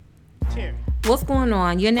What's going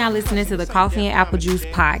on? You're now listening to the Coffee and Apple Juice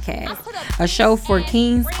podcast, a show for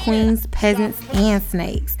kings, queens, peasants, and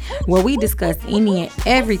snakes, where we discuss any and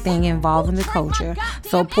everything involving the culture.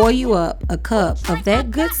 So pour you up a cup of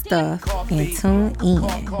that good stuff and tune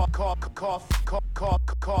in.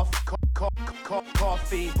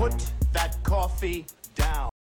 Coffee, put that coffee down.